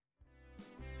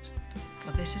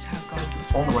This is how God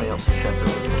On the way up this to is how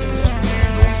Bedford,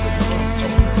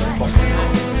 God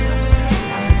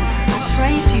I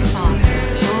praise you, Father,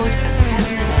 Lord of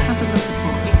heaven and earth,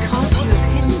 because you have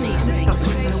hidden these things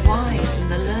from the wise and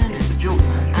the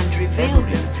learned, and revealed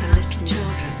them to little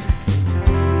children.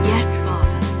 Yes,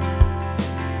 Father.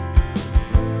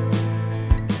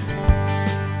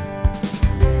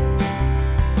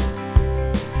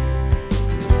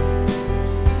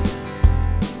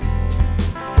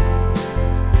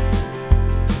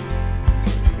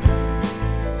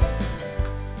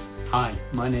 Hi,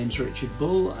 my name's Richard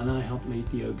Bull and I help lead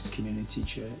the Oaks Community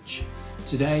Church.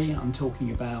 Today I'm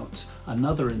talking about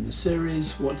another in the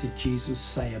series, What Did Jesus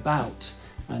Say About?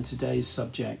 And today's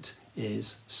subject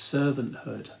is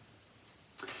servanthood.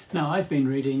 Now I've been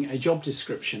reading a job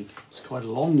description, it's quite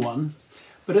a long one,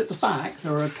 but at the back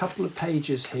there are a couple of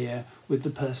pages here with the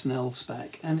personnel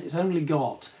spec and it's only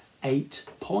got 8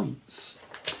 points.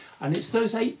 And it's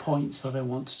those 8 points that I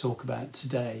want to talk about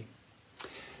today.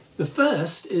 The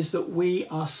first is that we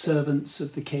are servants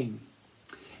of the King.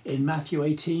 In Matthew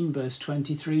 18 verse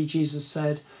 23, Jesus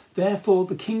said, "Therefore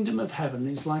the kingdom of heaven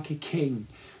is like a king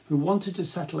who wanted to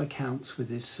settle accounts with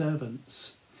his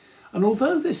servants." And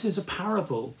although this is a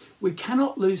parable, we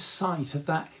cannot lose sight of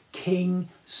that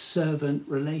king-servant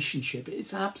relationship.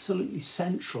 It's absolutely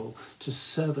central to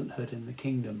servanthood in the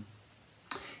kingdom.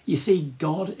 You see,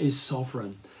 God is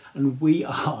sovereign and we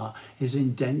are his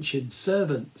indentured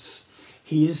servants.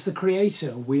 He is the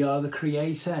creator, we are the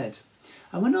created.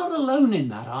 And we're not alone in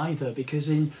that either, because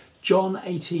in John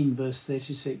 18 verse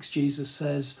 36, Jesus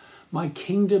says, "My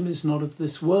kingdom is not of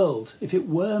this world. If it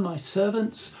were, my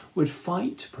servants would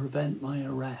fight to prevent my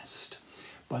arrest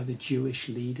by the Jewish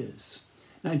leaders."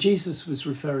 Now Jesus was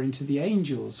referring to the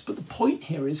angels, but the point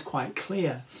here is quite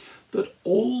clear, that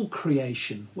all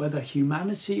creation, whether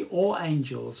humanity or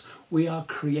angels, we are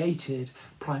created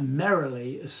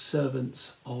primarily as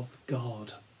servants of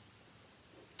God.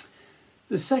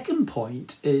 The second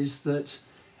point is that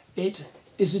it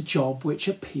is a job which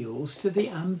appeals to the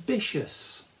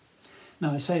ambitious.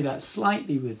 Now I say that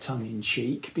slightly with tongue in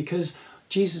cheek because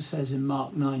Jesus says in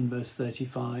Mark 9 verse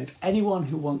 35, "Anyone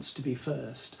who wants to be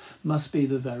first must be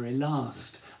the very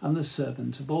last and the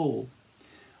servant of all."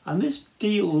 And this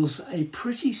deals a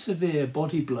pretty severe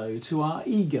body blow to our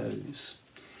egos.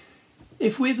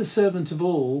 If we're the servant of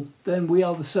all, then we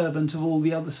are the servant of all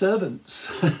the other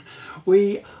servants.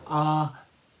 We are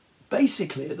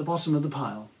basically at the bottom of the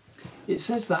pile. It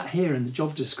says that here in the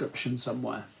job description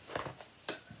somewhere.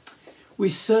 We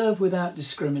serve without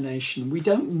discrimination. We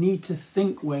don't need to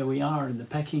think where we are in the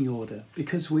pecking order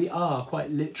because we are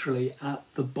quite literally at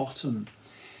the bottom.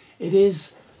 It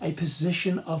is a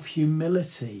position of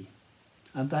humility,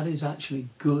 and that is actually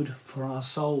good for our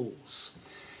souls,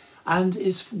 and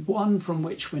is one from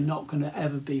which we're not going to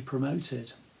ever be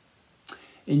promoted.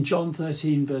 In John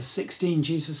 13 verse 16,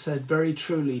 Jesus said, "Very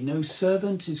truly, no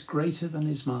servant is greater than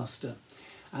his master."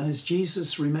 And as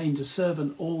Jesus remained a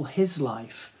servant all his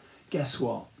life, guess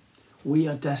what? We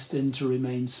are destined to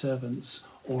remain servants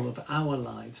all of our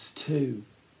lives too.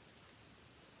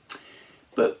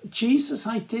 But Jesus,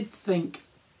 I did think,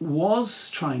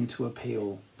 was trying to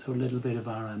appeal to a little bit of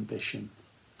our ambition.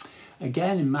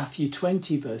 Again, in Matthew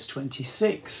 20, verse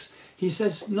 26, he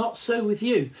says, "Not so with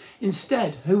you.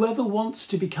 Instead, whoever wants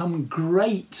to become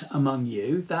great among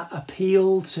you," that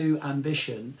appeal to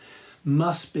ambition,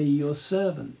 "must be your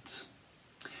servant."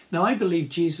 Now, I believe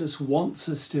Jesus wants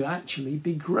us to actually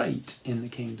be great in the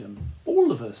kingdom.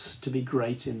 All of us to be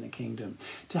great in the kingdom,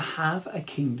 to have a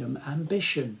kingdom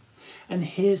ambition. And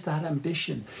here's that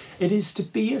ambition. It is to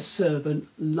be a servant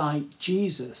like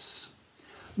Jesus.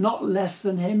 Not less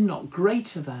than him, not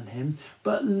greater than him,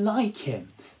 but like him.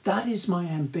 That is my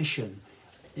ambition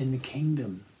in the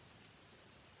kingdom.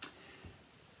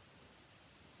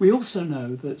 We also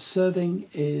know that serving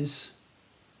is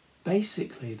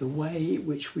basically the way in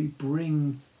which we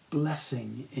bring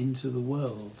blessing into the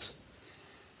world.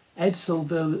 Ed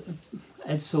Silvoso,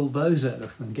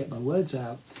 if I can get my words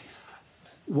out,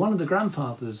 one of the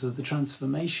grandfathers of the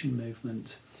transformation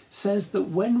movement, says that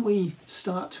when we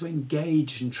start to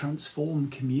engage and transform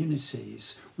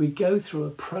communities, we go through a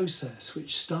process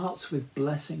which starts with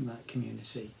blessing that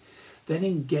community, then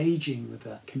engaging with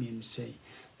that community,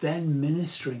 then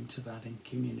ministering to that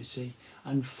community,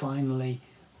 and finally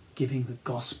giving the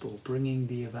gospel, bringing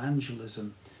the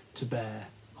evangelism to bear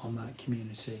on that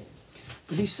community.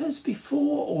 But he says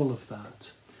before all of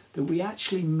that we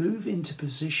actually move into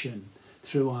position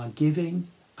through our giving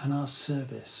and our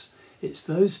service. It's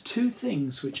those two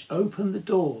things which open the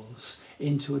doors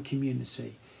into a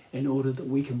community in order that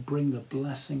we can bring the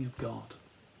blessing of God.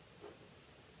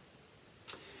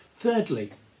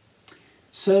 Thirdly,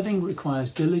 serving requires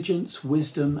diligence,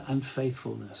 wisdom, and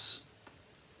faithfulness.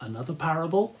 Another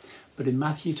parable, but in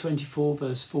Matthew 24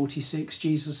 verse 46,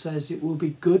 Jesus says it will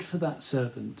be good for that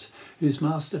servant whose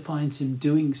master finds him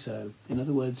doing so. In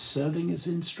other words, serving as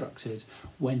instructed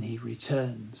when he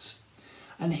returns.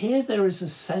 And here there is a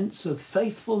sense of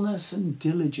faithfulness and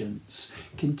diligence,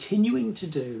 continuing to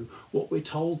do what we're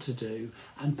told to do,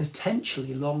 and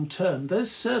potentially long term. Those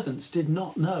servants did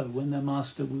not know when their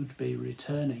master would be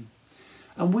returning.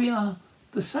 And we are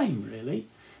the same, really.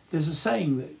 There's a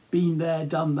saying that been there,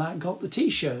 done that, got the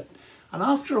t-shirt. And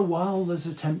after a while, there's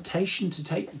a temptation to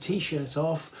take the t-shirt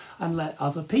off and let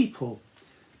other people.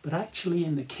 But actually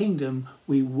in the kingdom,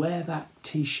 we wear that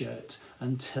t-shirt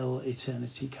until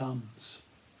eternity comes.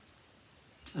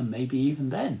 And maybe even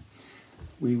then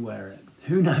we wear it.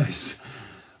 Who knows?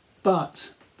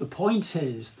 But the point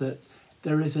is that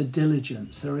there is a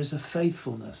diligence, there is a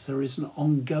faithfulness, there is an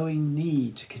ongoing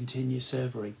need to continue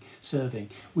serving.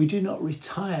 We do not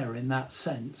retire in that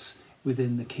sense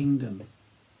within the kingdom.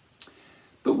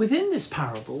 But within this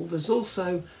parable, there's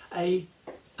also an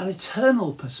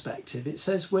eternal perspective. It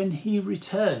says when he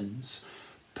returns,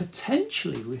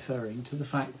 potentially referring to the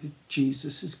fact that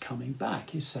Jesus is coming back,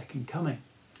 his second coming.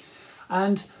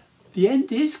 And the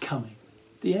end is coming.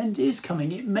 The end is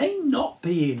coming. It may not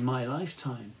be in my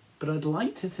lifetime, but I'd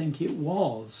like to think it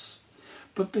was.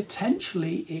 But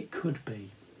potentially it could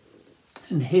be.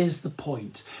 And here's the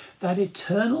point. That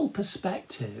eternal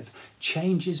perspective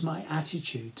changes my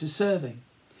attitude to serving.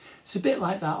 It's a bit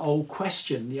like that old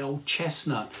question, the old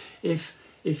chestnut.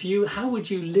 How would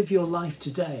you live your life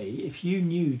today if you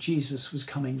knew Jesus was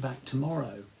coming back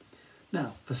tomorrow?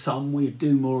 Now, for some, we'd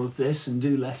do more of this and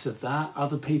do less of that.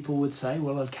 Other people would say,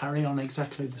 well, I'd carry on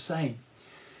exactly the same.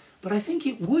 But I think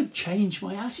it would change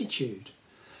my attitude.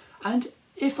 And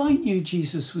if I knew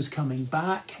Jesus was coming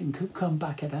back and could come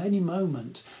back at any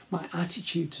moment, my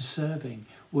attitude to serving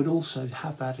would also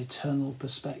have that eternal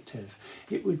perspective.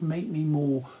 It would make me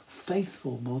more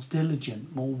faithful, more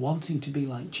diligent, more wanting to be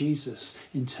like Jesus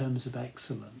in terms of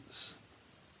excellence.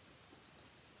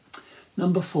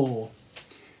 Number 4.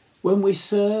 When we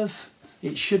serve,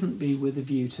 it shouldn't be with a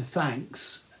view to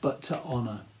thanks, but to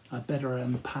honour. I'd better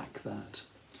unpack that.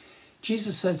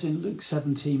 Jesus says in Luke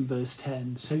 17 verse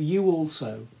 10, so you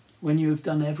also, when you have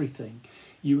done everything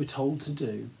you were told to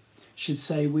do, should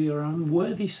say we are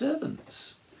unworthy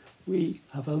servants. We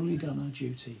have only done our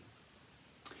duty.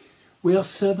 We are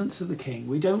servants of the King.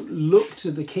 We don't look to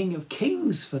the King of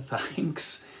Kings for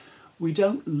thanks. We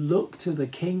don't look to the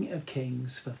King of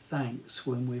Kings for thanks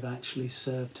when we've actually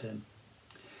served him.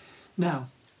 Now,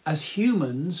 as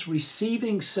humans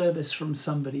receiving service from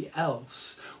somebody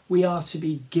else, we are to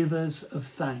be givers of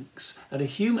thanks. At a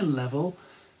human level,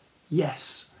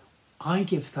 yes, I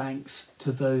give thanks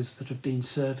to those that have been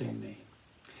serving me.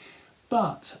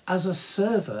 But as a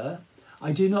server,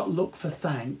 I do not look for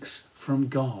thanks from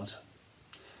God.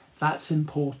 That's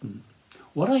important.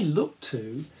 What I look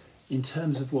to in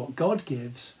terms of what God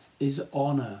gives is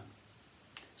honour.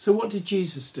 So what did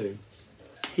Jesus do?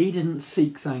 He didn't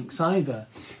seek thanks either,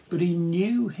 but he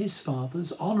knew his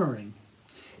Father's honouring.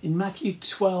 In Matthew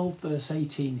 12 verse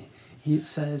 18, he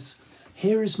says,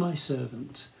 here is my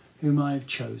servant whom I have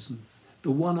chosen,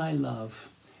 the one I love,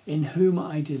 in whom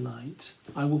I delight.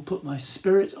 I will put my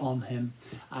spirit on him,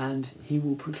 and he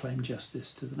will proclaim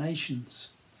justice to the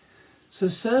nations. So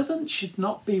servants should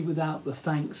not be without the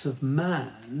thanks of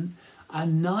man,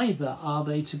 and neither are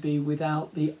they to be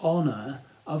without the honour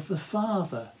of the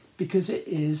Father, because it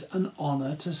is an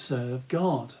honour to serve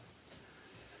God.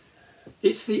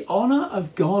 It's the honour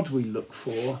of God we look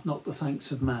for, not the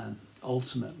thanks of man,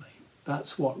 ultimately.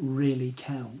 That's what really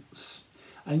counts.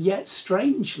 And yet,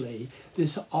 strangely,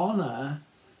 this honour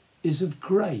is of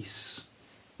grace.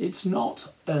 It's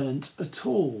not earned at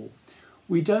all.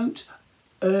 We don't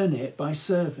earn it by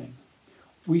serving.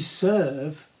 We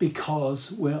serve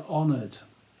because we're honoured.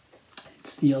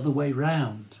 It's the other way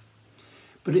round.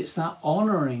 But it's that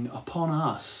honouring upon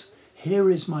us. Here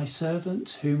is my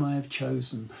servant whom I have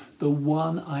chosen, the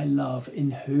one I love,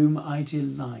 in whom I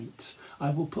delight. I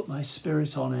will put my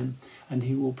spirit on him, and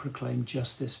he will proclaim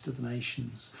justice to the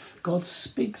nations. God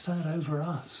speaks that over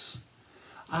us.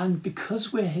 And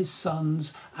because we're his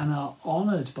sons and are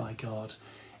honoured by God,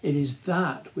 it is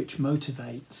that which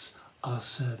motivates our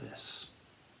service.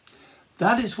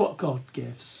 That is what God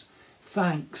gives.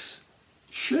 Thanks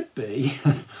should be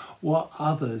what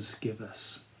others give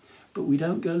us, but we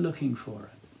don't go looking for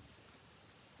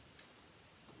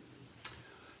it.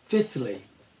 Fifthly,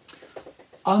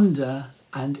 under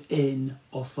and in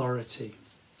authority.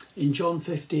 In John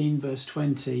 15, verse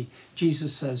 20,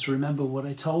 Jesus says, "Remember what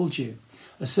I told you.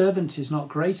 A servant is not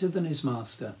greater than his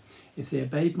master. If they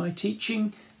obeyed my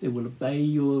teaching, they will obey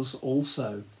yours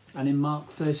also." And in Mark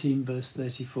 13, verse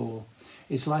 34,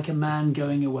 "It's like a man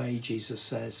going away," Jesus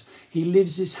says. "He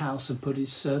leaves his house and put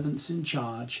his servants in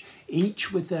charge,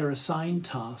 each with their assigned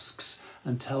tasks,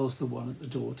 and tells the one at the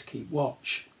door to keep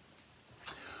watch."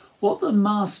 What the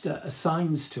master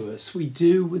assigns to us, we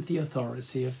do with the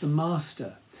authority of the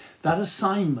master. That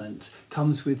assignment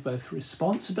comes with both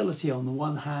responsibility on the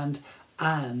one hand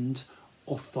and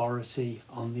authority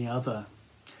on the other.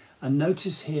 And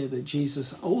notice here that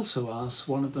Jesus also asks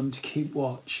one of them to keep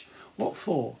watch. What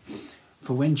for?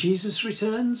 For when Jesus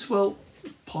returns? Well,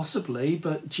 possibly,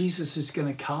 but Jesus is going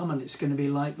to come and it's going to be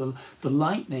like the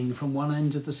lightning from one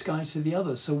end of the sky to the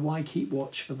other. So why keep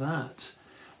watch for that?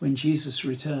 When Jesus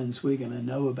returns, we're going to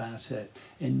know about it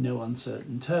in no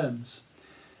uncertain terms.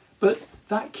 But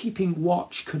that keeping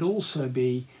watch could also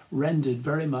be rendered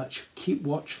very much keep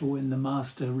watch for when the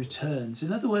master returns.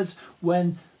 In other words,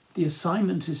 when the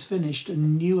assignment is finished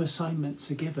and new assignments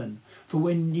are given, for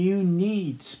when new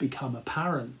needs become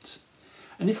apparent.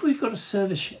 And if we've got a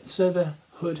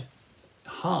servanthood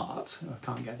heart, I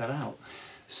can't get that out,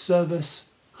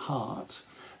 service heart,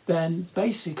 then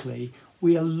basically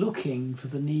we are looking for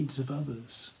the needs of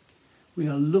others. We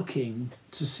are looking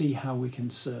to see how we can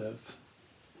serve.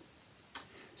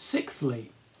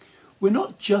 Sixthly, we're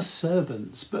not just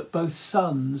servants, but both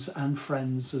sons and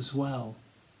friends as well.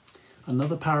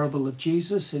 Another parable of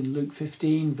Jesus in Luke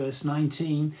 15, verse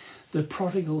 19, the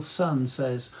prodigal son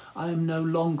says, "I am no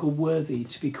longer worthy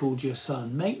to be called your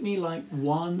son. Make me like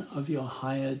one of your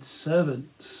hired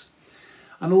servants."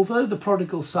 And although the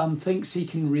prodigal son thinks he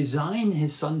can resign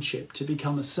his sonship to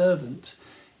become a servant,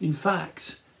 in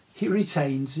fact, he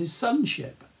retains his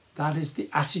sonship. That is the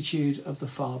attitude of the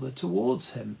father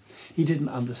towards him. He didn't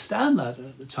understand that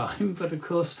at the time, but of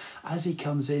course, as he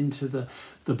comes into the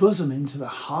bosom, into the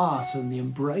heart and the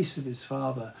embrace of his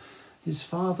father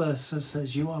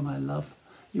says, "You are my love,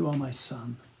 you are my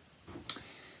son."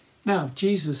 Now,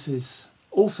 Jesus is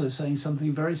also saying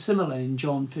something very similar in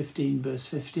John 15, verse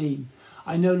 15.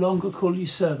 "I no longer call you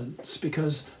servants,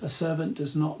 because a servant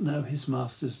does not know his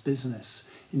master's business.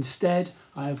 Instead,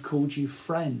 I have called you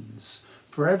friends.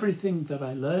 For everything that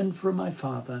I learned from my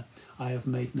Father, I have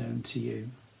made known to you."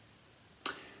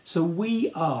 So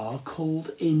we are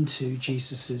called into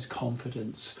Jesus'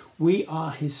 confidence. We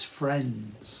are his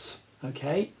friends,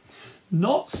 okay?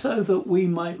 Not so that we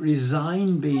might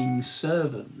resign being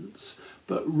servants,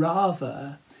 but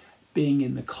rather being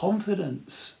in the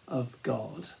confidence of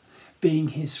God, being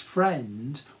his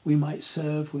friend, we might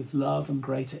serve with love and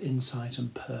greater insight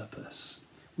and purpose.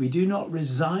 We do not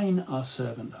resign our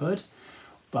servanthood,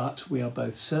 but we are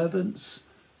both servants,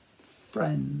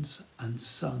 friends, and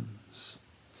sons.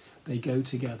 They go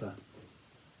together.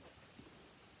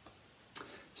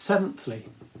 Seventhly,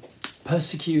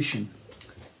 persecution.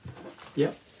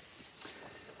 Yep.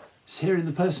 It's here in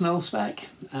the personnel spec,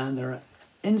 and there are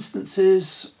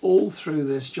instances all through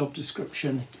this job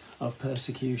description of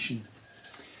persecution.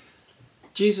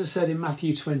 Jesus said in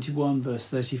Matthew 21, verse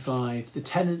 35, "The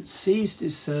tenants seized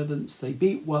his servants, they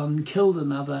beat one, killed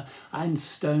another, and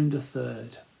stoned a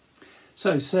third."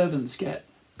 So servants get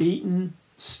beaten,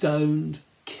 stoned,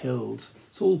 killed.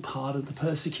 It's all part of the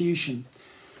persecution.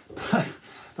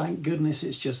 Thank goodness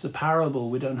it's just a parable.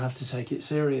 We don't have to take it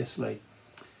seriously.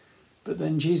 But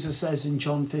then Jesus says in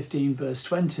John 15, verse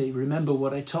 20, "Remember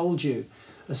what I told you.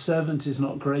 A servant is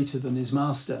not greater than his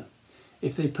master.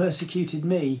 If they persecuted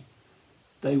me,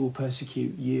 they will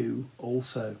persecute you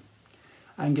also."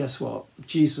 And guess what?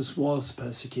 Jesus was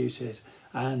persecuted,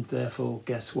 and therefore,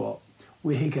 guess what?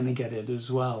 We're going to get it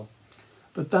as well.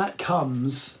 But that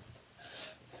comes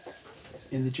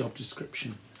in the job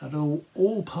description. That's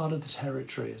all part of the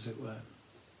territory, as it were.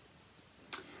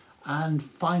 And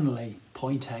finally,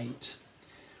 point 8,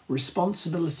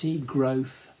 responsibility,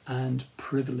 growth, and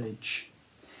privilege.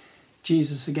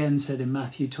 Jesus again said in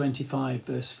Matthew 25,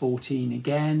 verse 14,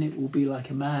 "Again, it will be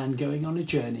like a man going on a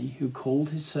journey who called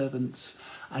his servants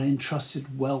and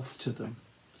entrusted wealth to them."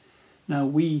 Now,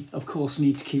 we, of course,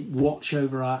 need to keep watch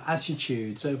over our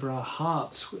attitudes, over our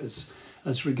hearts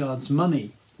as regards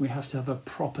money. We have to have a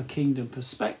proper kingdom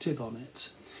perspective on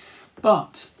it.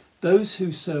 But those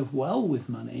who serve well with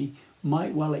money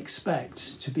might well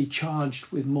expect to be charged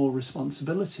with more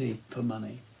responsibility for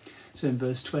money. So in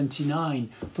verse 29,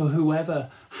 "For whoever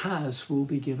has will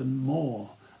be given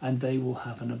more, and they will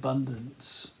have an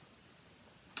abundance."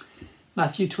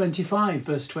 Matthew 25,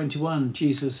 verse 21,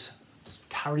 Jesus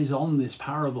carries on this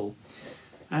parable.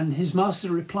 And his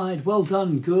master replied, "Well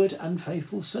done, good and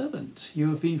faithful servant. You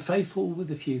have been faithful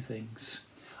with a few things.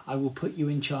 I will put you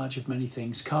in charge of many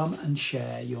things. Come and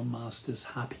share your master's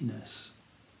happiness."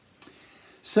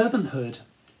 Servanthood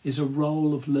is a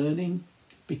role of learning,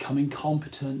 becoming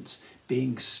competent,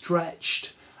 being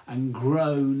stretched and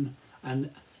grown.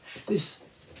 And this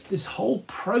whole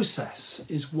process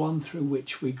is one through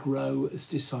which we grow as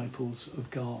disciples of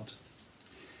God.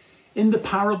 In the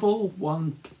parable,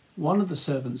 one of the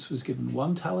servants was given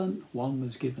 1 talent, one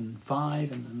was given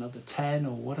 5, and another 10,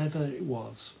 or whatever it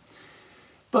was.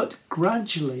 But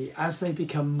gradually, as they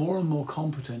become more and more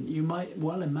competent, you might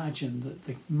well imagine that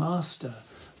the master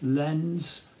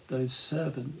lends those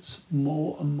servants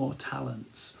more and more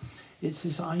talents. It's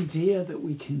this idea that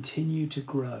we continue to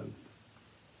grow.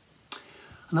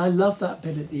 And I love that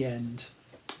bit at the end.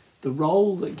 The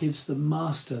role that gives the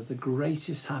master the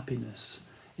greatest happiness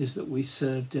is that we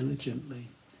serve diligently,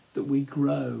 that we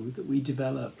grow, that we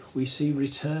develop, we see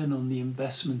return on the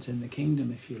investment in the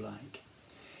kingdom, if you like.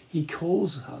 He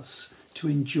calls us to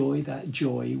enjoy that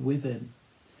joy with him.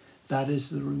 That is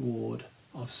the reward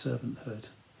of servanthood,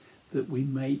 that we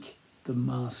make the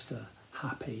master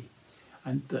happy,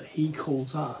 and that he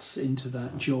calls us into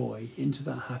that joy, into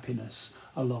that happiness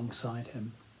alongside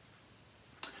him.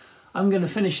 I'm going to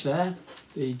finish there.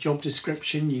 The job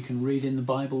description you can read in the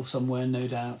Bible somewhere, no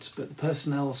doubt, but the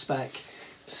personnel spec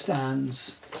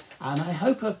stands. And I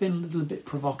hope I've been a little bit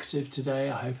provocative today.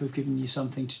 I hope I've given you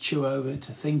something to chew over,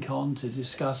 to think on, to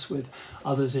discuss with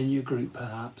others in your group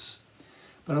perhaps.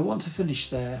 But I want to finish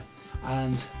there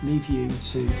and leave you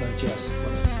to digest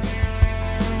what I said.